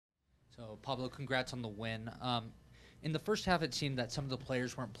So, Pablo, congrats on the win. In the first half, it seemed that some of the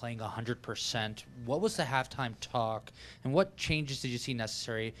players weren't playing 100%. What was the halftime talk, and what changes did you see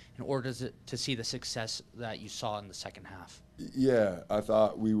necessary in order to see the success that you saw in the second half? Yeah, I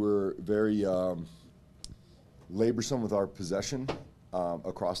thought we were very laborsome with our possession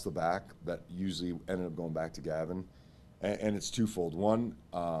across the back that usually ended up going back to Gavin. And it's twofold. One,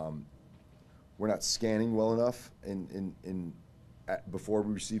 we're not scanning well enough before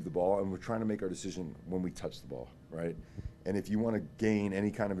we receive the ball, and we're trying to make our decision when we touch the ball, right? And if you want to gain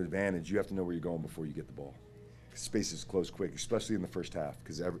any kind of advantage, you have to know where you're going before you get the ball. Space is closed quick, especially in the first half,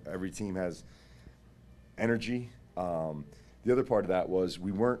 because every team has energy. The other part of that was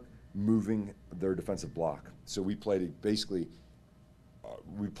we weren't moving their defensive block, so we played basically.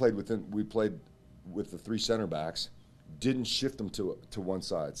 We played with the three center backs, didn't shift them to one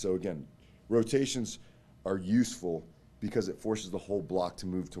side. So again, rotations are useful because it forces the whole block to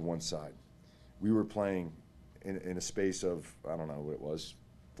move to one side. We were playing in a space of, I don't know what it was,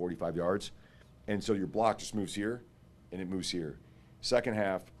 45 yards. And so your block just moves here and it moves here. Second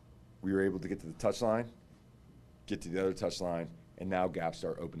half, we were able to get to the touchline, get to the other touchline, and now gaps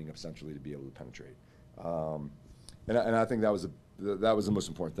start opening up centrally to be able to penetrate. And I think that was the most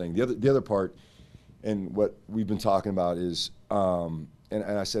important thing. The other part, and what we've been talking about is, and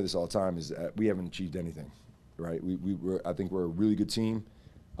I say this all the time, is that we haven't achieved anything, right? I think we're a really good team,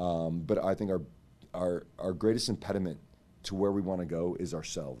 but I think our greatest impediment to where we want to go is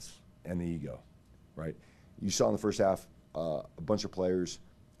ourselves and the ego, right? You saw in the first half a bunch of players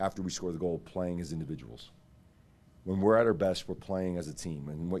after we scored the goal playing as individuals. When we're at our best, we're playing as a team,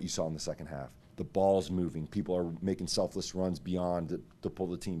 and what you saw in the second half. The ball's moving. People are making selfless runs beyond to pull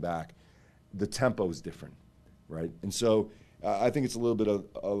the team back. The tempo is different, right? And so I think it's a little bit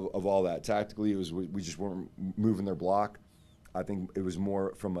of all that. Tactically, we just weren't moving their block. I think it was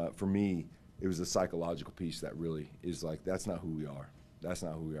more for me, it was the psychological piece that really is like, that's not who we are. That's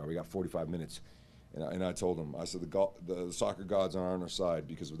not who we are. We got 45 minutes. And I told them, I said, the soccer gods are on our side,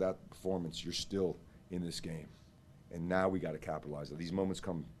 because with that performance, you're still in this game. And now we got to capitalize. These moments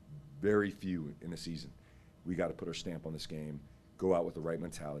come very few in a season. We got to put our stamp on this game, go out with the right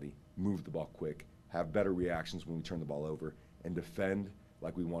mentality, move the ball quick, have better reactions when we turn the ball over, and defend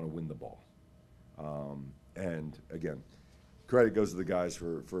like we want to win the ball. And again, credit goes to the guys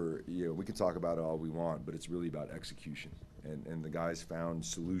for we can talk about it all we want, but it's really about execution. And the guys found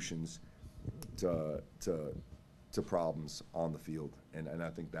solutions to problems on the field. And I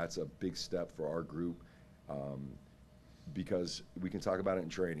think that's a big step for our group. Because we can talk about it in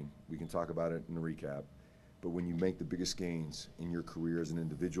training, we can talk about it in the recap, but when you make the biggest gains in your career as an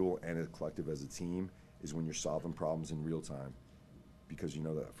individual and a collective as a team is when you're solving problems in real time, because you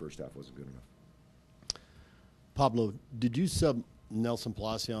know that first half wasn't good enough. Pablo, did you sub Nelson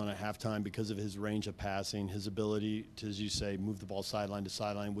Palacio at halftime because of his range of passing, his ability to, as you say, move the ball sideline to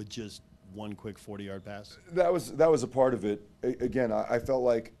sideline with just one quick 40-yard pass? That was a part of it. Again, I felt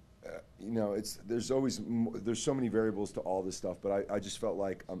like, there's so many variables to all this stuff, but I just felt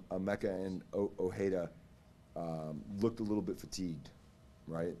like Emeka and Ojeda looked a little bit fatigued,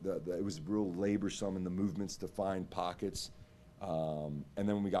 right? It was real laborsome in the movements to find pockets, and then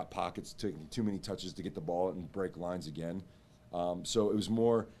when we got pockets, taking too many touches to get the ball and break lines again. So it was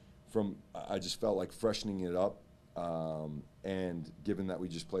more I just felt like freshening it up, and given that we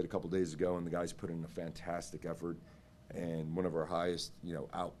just played a couple days ago and the guys put in a fantastic effort and one of our highest,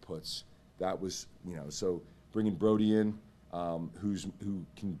 outputs, that was, so bringing Brody in, who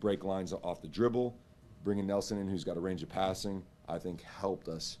can break lines off the dribble, bringing Nelson in, who's got a range of passing, I think helped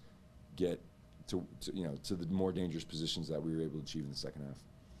us get to the more dangerous positions that we were able to achieve in the second half.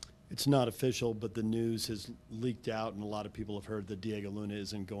 It's not official, but the news has leaked out, and a lot of people have heard that Diego Luna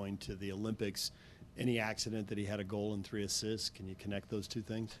isn't going to the Olympics. Any accident that he had a goal and 3 assists? Can you connect those two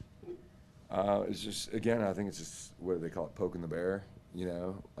things? It's just, again, I think it's just, what do they call it, poking the bear,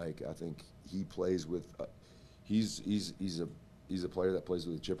 I think he plays with, he's a player that plays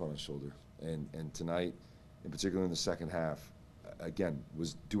with a chip on his shoulder, and tonight, in particular in the second half, again,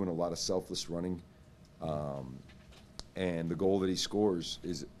 was doing a lot of selfless running, and the goal that he scores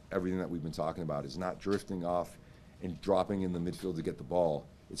is everything that we've been talking about, is not drifting off and dropping in the midfield to get the ball.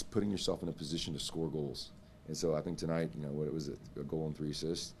 It's putting yourself in a position to score goals. And so I think tonight, what was it, a goal and 3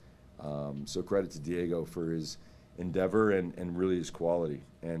 assists. So credit to Diego for his endeavor and really his quality.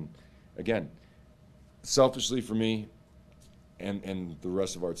 And again, selfishly for me and the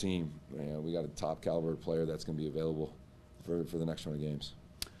rest of our team, we got a top caliber player that's going to be available for the next 20 games.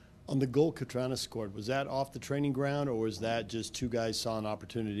 On the goal Katrana scored, was that off the training ground, or was that just two guys saw an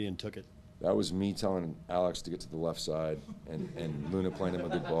opportunity and took it? That was me telling Alex to get to the left side and Luna playing him a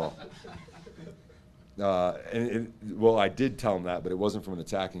good ball. Well, I did tell him that, but it wasn't from an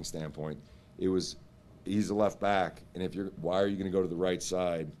attacking standpoint. It was, he's a left back, and why are you going to go to the right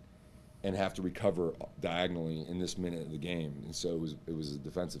side and have to recover diagonally in this minute of the game? And so it was a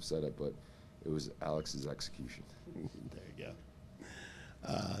defensive setup, but it was Alex's execution. There you go.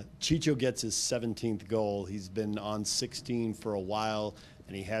 Chicho gets his 17th goal. He's been on 16 for a while,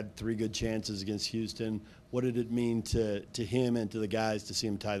 and he had 3 good chances against Houston. What did it mean to him and to the guys to see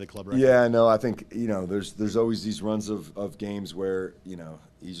him tie the club record? Yeah, no, I think, there's always these runs of games where,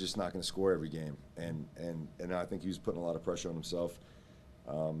 he's just not going to score every game. And I think he was putting a lot of pressure on himself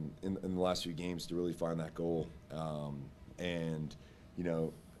in the last few games to really find that goal.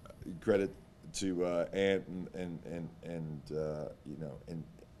 Credit to Ant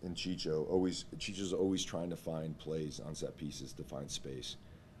and Chicho. Chicho's always trying to find plays on set pieces to find space.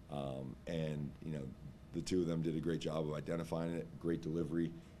 The two of them did a great job of identifying it, great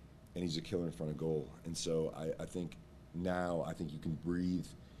delivery, and he's a killer in front of goal. And so I think now you can breathe,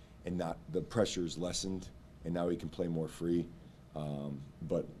 and not the pressure is lessened, and now he can play more free.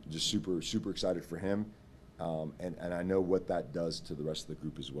 But just super, super excited for him, and I know what that does to the rest of the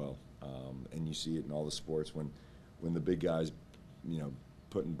group as well. And you see it in all the sports when the big guys,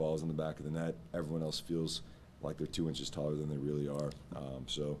 putting balls in the back of the net, everyone else feels like they're 2 inches taller than they really are.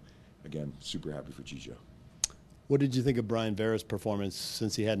 So, again, super happy for Chicho. What did you think of Brian Vera's performance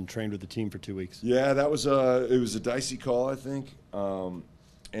since he hadn't trained with the team for 2 weeks? Yeah, it was a dicey call, I think. The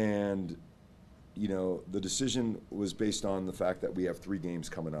decision was based on the fact that we have 3 games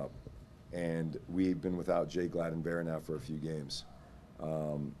coming up, and we've been without Jay Glad and Vera now for a few games.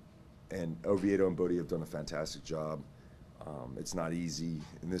 And Oviedo and Bodie have done a fantastic job. It's not easy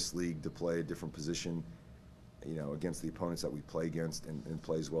in this league to play a different position, against the opponents that we play against and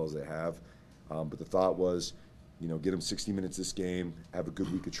play as well as they have. But the thought was, get him 60 minutes this game, have a good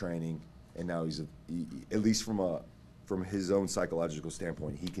week of training, and now he's at least from his own psychological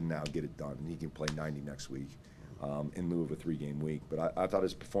standpoint, he can now get it done, and he can play 90 next week in lieu of a 3-game week. But I thought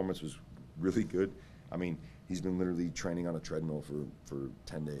his performance was really good. I mean, he's been literally training on a treadmill for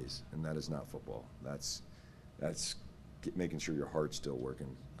 10 days, and that is not football. That's making sure your heart's still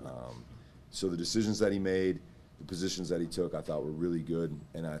working. So the decisions that he made, the positions that he took, I thought were really good,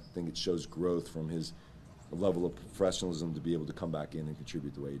 and I think it shows growth from his level of professionalism to be able to come back in and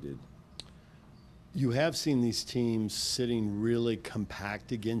contribute the way he did. You have seen these teams sitting really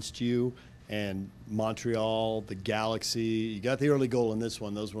compact against you, and Montreal, the Galaxy, you got the early goal in this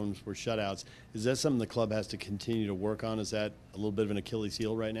one. Those ones were shutouts. Is that something the club has to continue to work on? Is that a little bit of an Achilles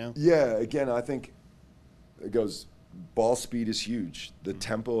heel right now? Yeah, again, I think it goes, ball speed is huge. The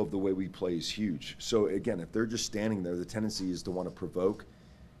tempo of the way we play is huge. So, again, if they're just standing there, the tendency is to want to provoke.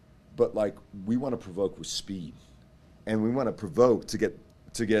 But, we want to provoke with speed. And we want to provoke to get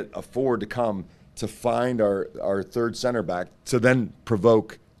a forward to come to find our third center back, to then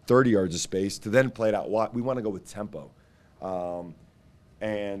provoke 30 yards of space, to then play it out wide. We want to go with tempo.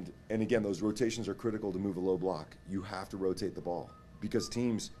 And again, those rotations are critical to move a low block. You have to rotate the ball, because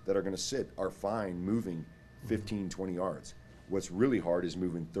teams that are going to sit are fine moving 15, 20 yards. What's really hard is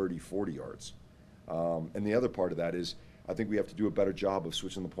moving 30, 40 yards. And the other part of that is, I think we have to do a better job of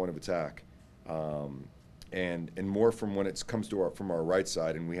switching the point of attack. And more from when it comes to from our right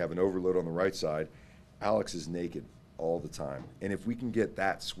side, and we have an overload on the right side, Alex is naked all the time. And if we can get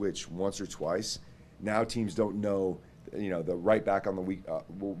that switch once or twice, now teams don't know, the right back on the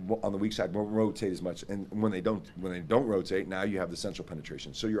weak side won't rotate as much. And when they don't rotate, now you have the central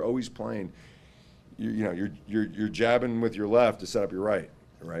penetration. So you're always playing, you're jabbing with your left to set up your right?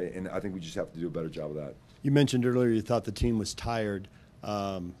 And I think we just have to do a better job of that. You mentioned earlier you thought the team was tired.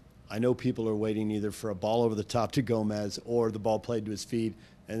 I know people are waiting either for a ball over the top to Gomez or the ball played to his feet,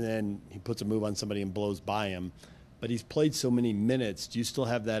 and then he puts a move on somebody and blows by him. But he's played so many minutes. Do you still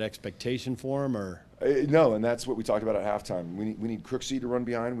have that expectation for him, or? No, and that's what we talked about at halftime. We need Crooksey to run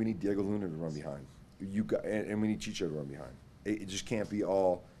behind. We need Diego Luna to run behind. And we need Chicho to run behind. It just can't be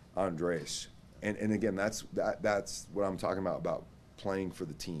all Andres. And again, that's what I'm talking about playing for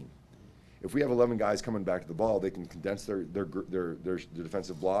the team. If we have 11 guys coming back to the ball, they can condense their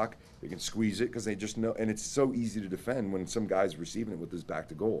defensive block. They can squeeze it because they just know. And it's so easy to defend when some guy's receiving it with his back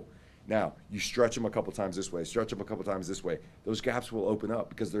to goal. Now, you stretch them a couple times this way, stretch them a couple times this way. Those gaps will open up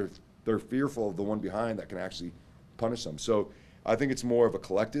because they're fearful of the one behind that can actually punish them. So I think it's more of a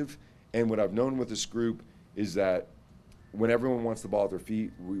collective. And what I've known with this group is that when everyone wants the ball at their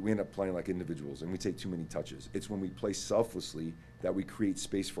feet, we end up playing like individuals, and we take too many touches. It's when we play selflessly that we create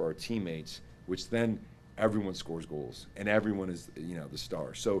space for our teammates, which then everyone scores goals, and everyone is, the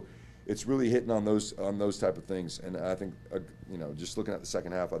star. So it's really hitting on those type of things. And I think just looking at the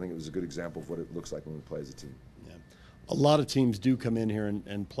second half, I think it was a good example of what it looks like when we play as a team. Yeah. A lot of teams do come in here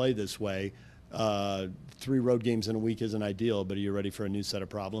and play this way. 3 road games in a week isn't ideal, but are you ready for a new set of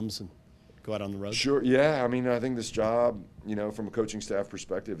problems and go out on the road? Sure. Yeah. I mean, I think this job, from a coaching staff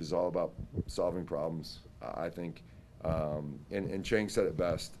perspective, is all about solving problems. I think, and Chang said it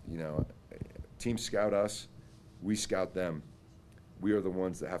best. Teams scout us, we scout them. We are the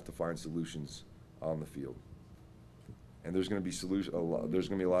ones that have to find solutions on the field. And there's going to be there's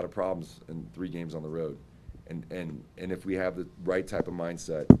going to be a lot of problems in 3 games on the road. And if we have the right type of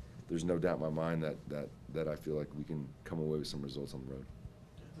mindset, there's no doubt in my mind that I feel like we can come away with some results on the road.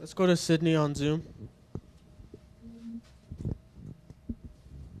 Let's go to Sydney on Zoom.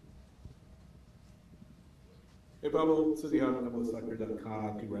 Hey, Pablo, Sydney Hartman with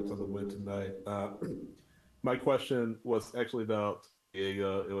Soccer.com. Congrats on the win tonight. My question was actually about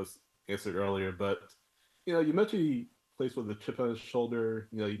Diego. It was answered earlier, but you mentioned he plays with a chip on his shoulder.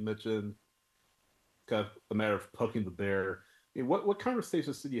 You mentioned kind of a matter of poking the bear. What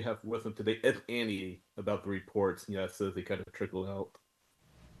conversations did you have with him today, if any, about the reports? So they kind of trickled out.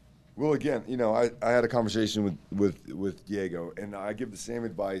 Well, again, I had a conversation with Diego, and I give the same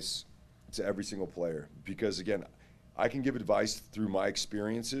advice to every single player because, again, I can give advice through my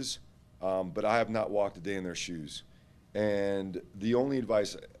experiences, but I have not walked a day in their shoes. And the only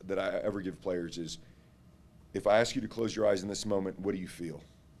advice that I ever give players is, if I ask you to close your eyes in this moment, what do you feel?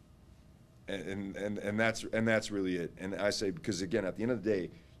 And that's really it. And I say, because again, at the end of the day,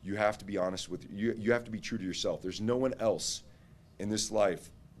 you have to be honest with you. You have to be true to yourself. There's no one else in this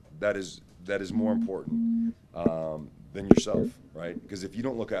life that is more important than yourself, right? Because if you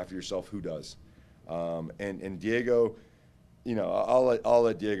don't look after yourself, who does? And Diego, I'll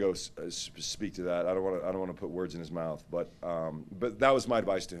let Diego speak to that. I don't want to put words in his mouth, but that was my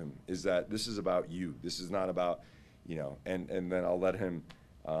advice to him: is that this is about you. This is not about, and then I'll let him,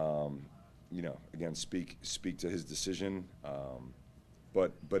 again speak to his decision.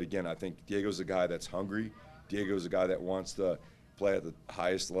 But again, I think Diego's a guy that's hungry. Diego's a guy that wants to play at the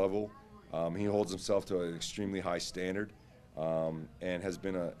highest level. He holds himself to an extremely high standard, and has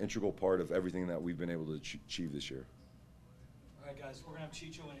been an integral part of everything that we've been able to achieve this year. All right, guys, we're going to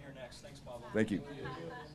have Chicho in here next. Thanks, Pablo. Thank you.